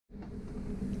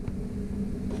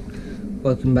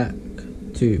Welcome back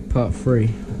to part 3.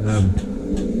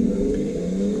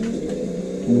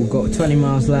 We've got 20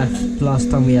 miles left.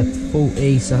 Last time we had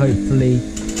 40, so hopefully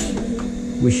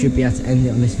we should be able to end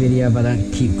it on this video if I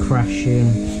don't keep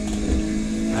crashing,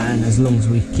 and as long as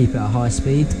we keep it at high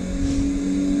speed.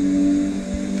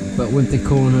 But with the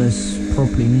corners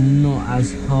probably not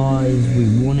as high as we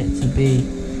want it to be,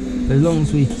 but as long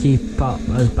as we keep up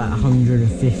at about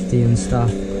 150 and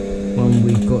stuff when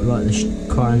we've got like the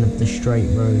kind of the straight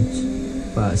roads,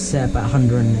 but set about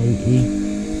 180.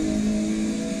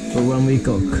 But when we've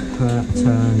got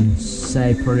turns,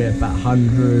 say probably about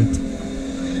 100,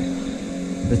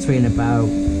 between about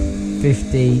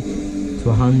 50 to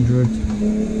 100.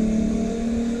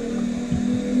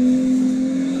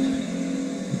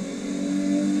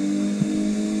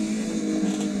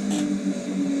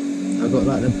 I've got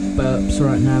like the burps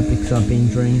right now because I've been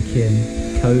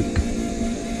drinking Coke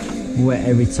wet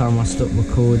every time I stop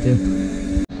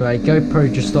recording. Right, GoPro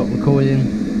just stopped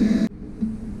recording.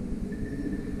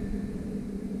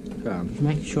 Right, I'm just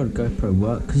making sure the GoPro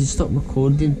works because it stopped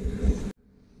recording.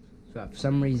 So for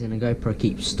some reason the GoPro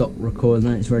keeps stop recording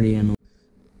and it's really annoying.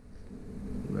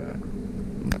 Right,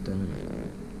 I don't know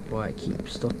why it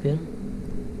keeps stopping.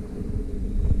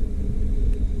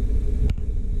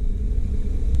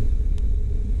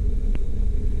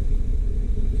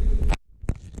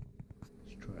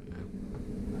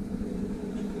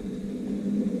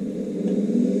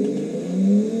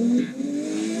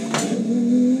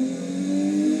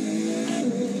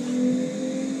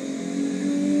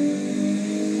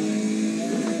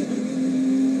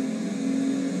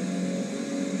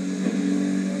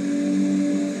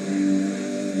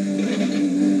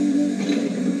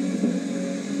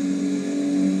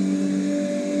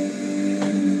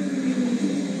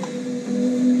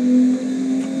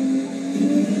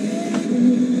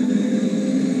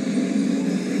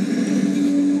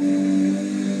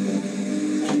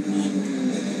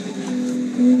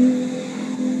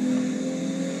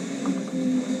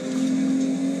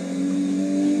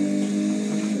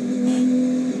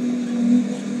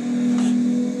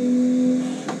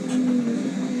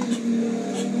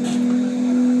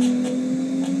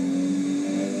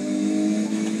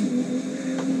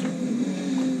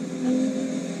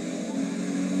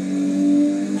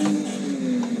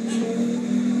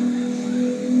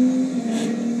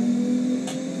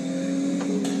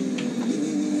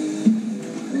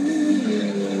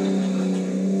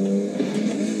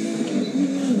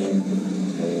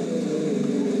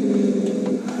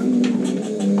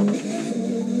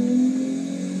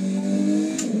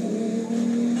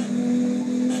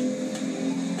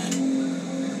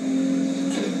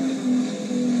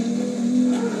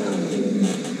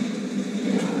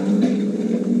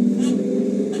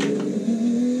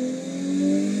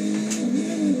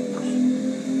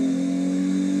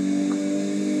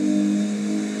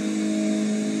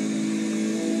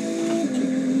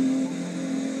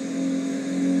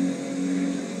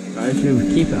 Hopefully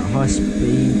we keep it at high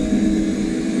speed.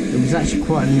 It was actually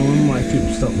quite annoying why I keep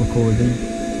stop recording.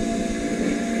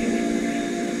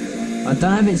 I don't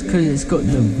know if it's because it's got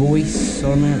the voice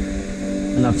on it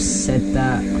and I've said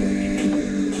that.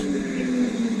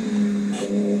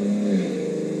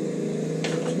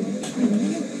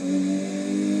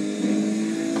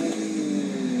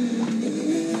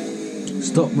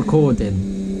 Stop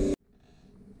recording.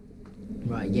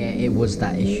 Right, yeah, it was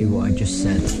that issue what I just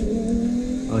said.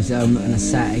 Obviously I'm not going to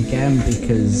set it again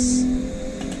because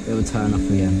it will turn off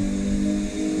again.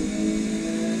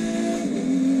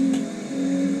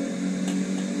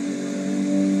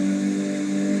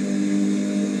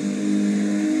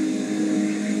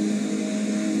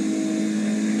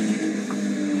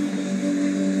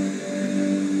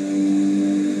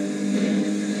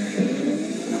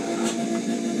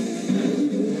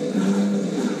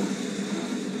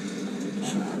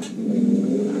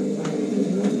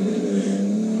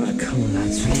 Come on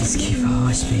lads, please keep at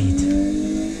high speed.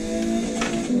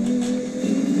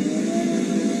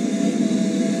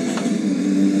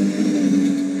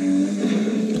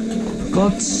 For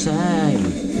God's sake,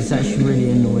 it's actually really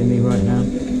annoying me right now.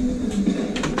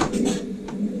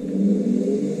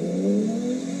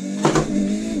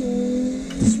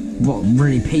 This is what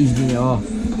really pees me off.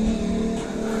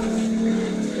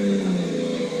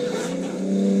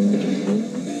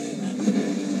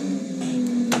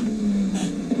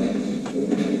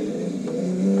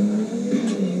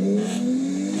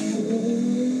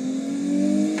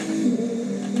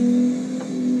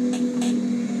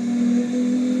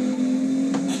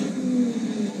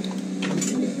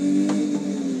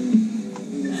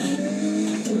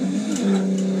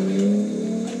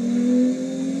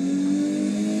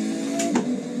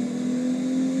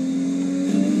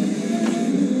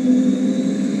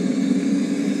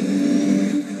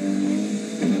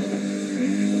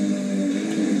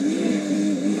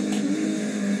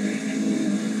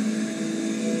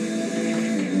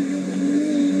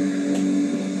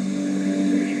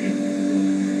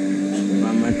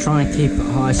 try and keep at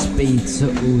high speeds at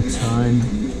all time.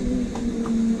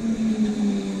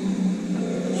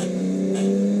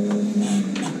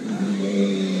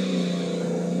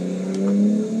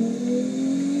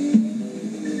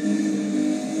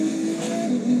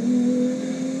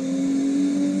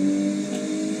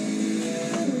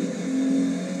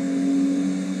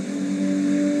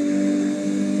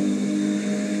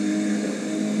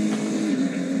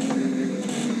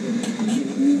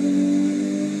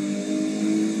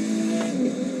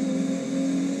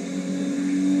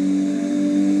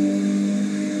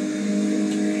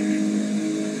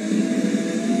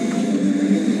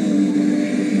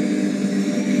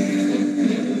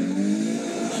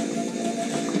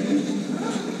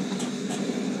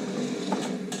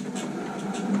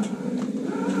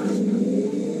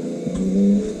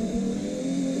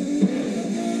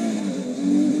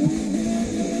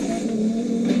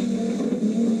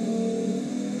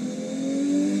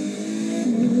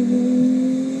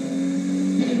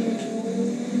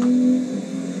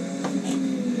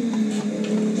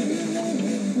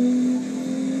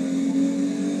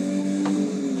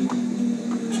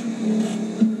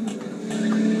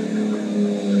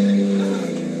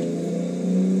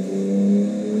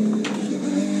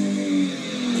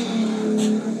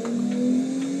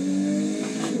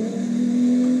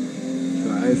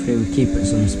 Hopefully we keep at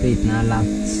some speed now,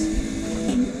 lads.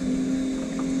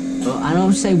 And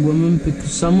I'll say women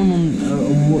because someone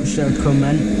on Watch their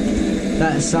comment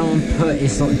that someone put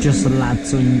it's not just the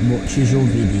lads on watches your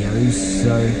videos.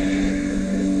 So,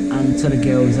 and to the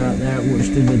girls out there that watch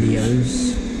the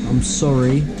videos, I'm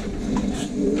sorry.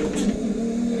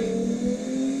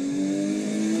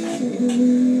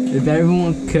 If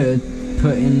everyone could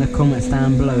put in the comments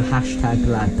down below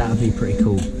 #lad, that would be pretty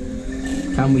cool.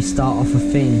 Can we start off a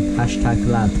thing?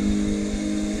 #lad.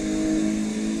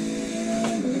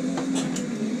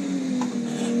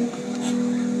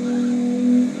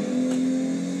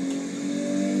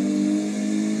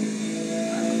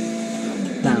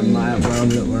 Damn, right,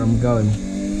 look where I'm going.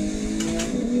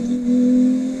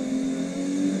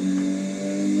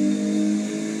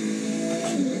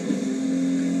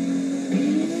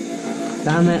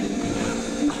 Damn it.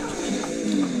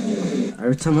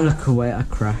 Every time I look away, I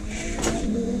crash.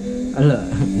 Oh look,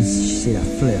 you see that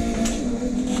flip?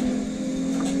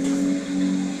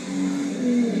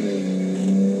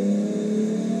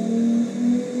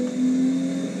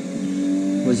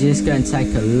 Was just going to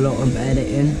take a lot of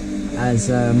editing as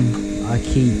I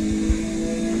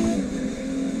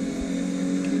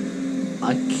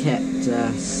kept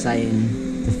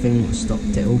saying the thing that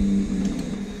stopped it all.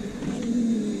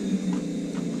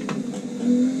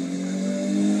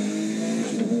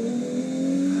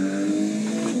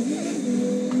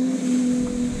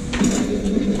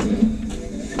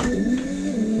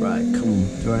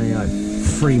 We're only like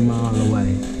 3 miles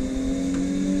away.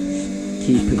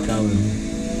 Keep it going.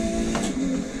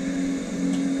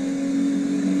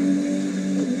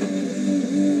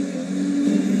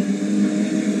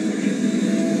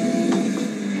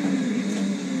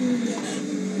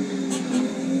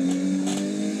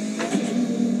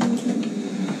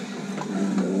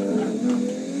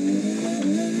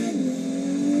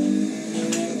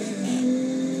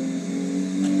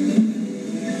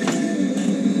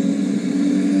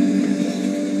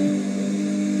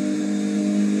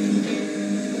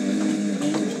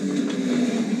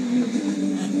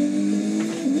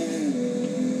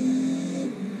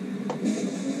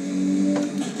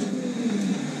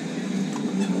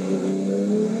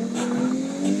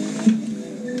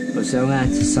 So I'm going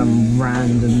to some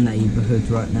random neighbourhood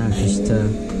right now just to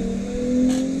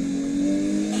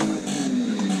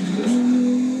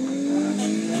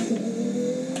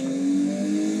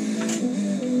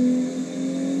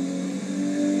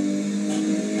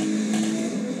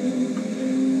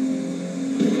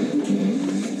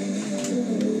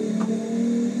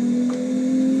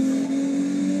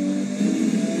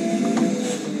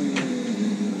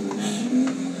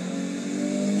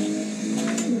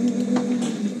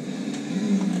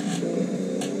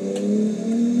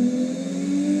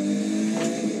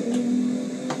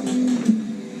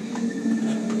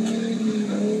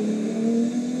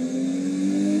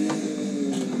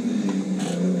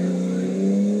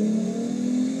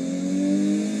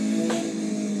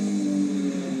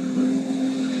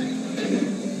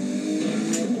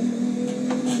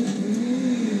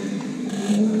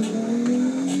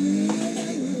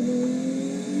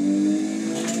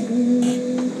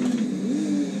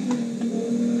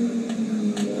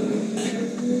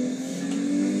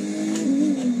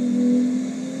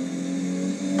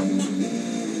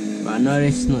I know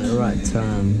it's not the right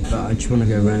turn, but I just want to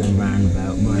go round and round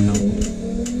about, why not?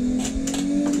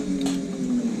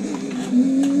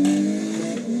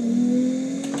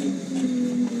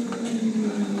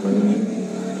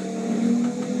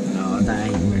 that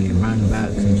ain't really a roundabout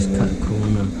because I just cut a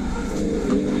corner.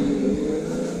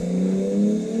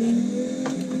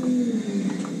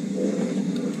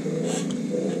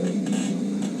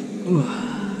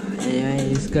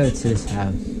 Anyway, let's go to this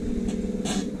house.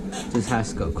 This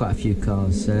house has got quite a few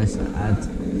cars, so let's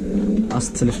add us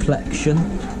to the collection.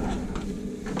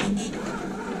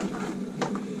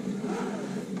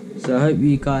 So I hope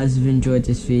you guys have enjoyed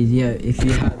this video. If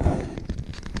you have,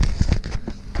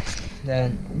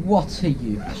 then what are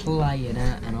you playing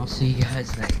at? And I'll see you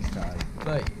guys next time.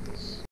 Bye.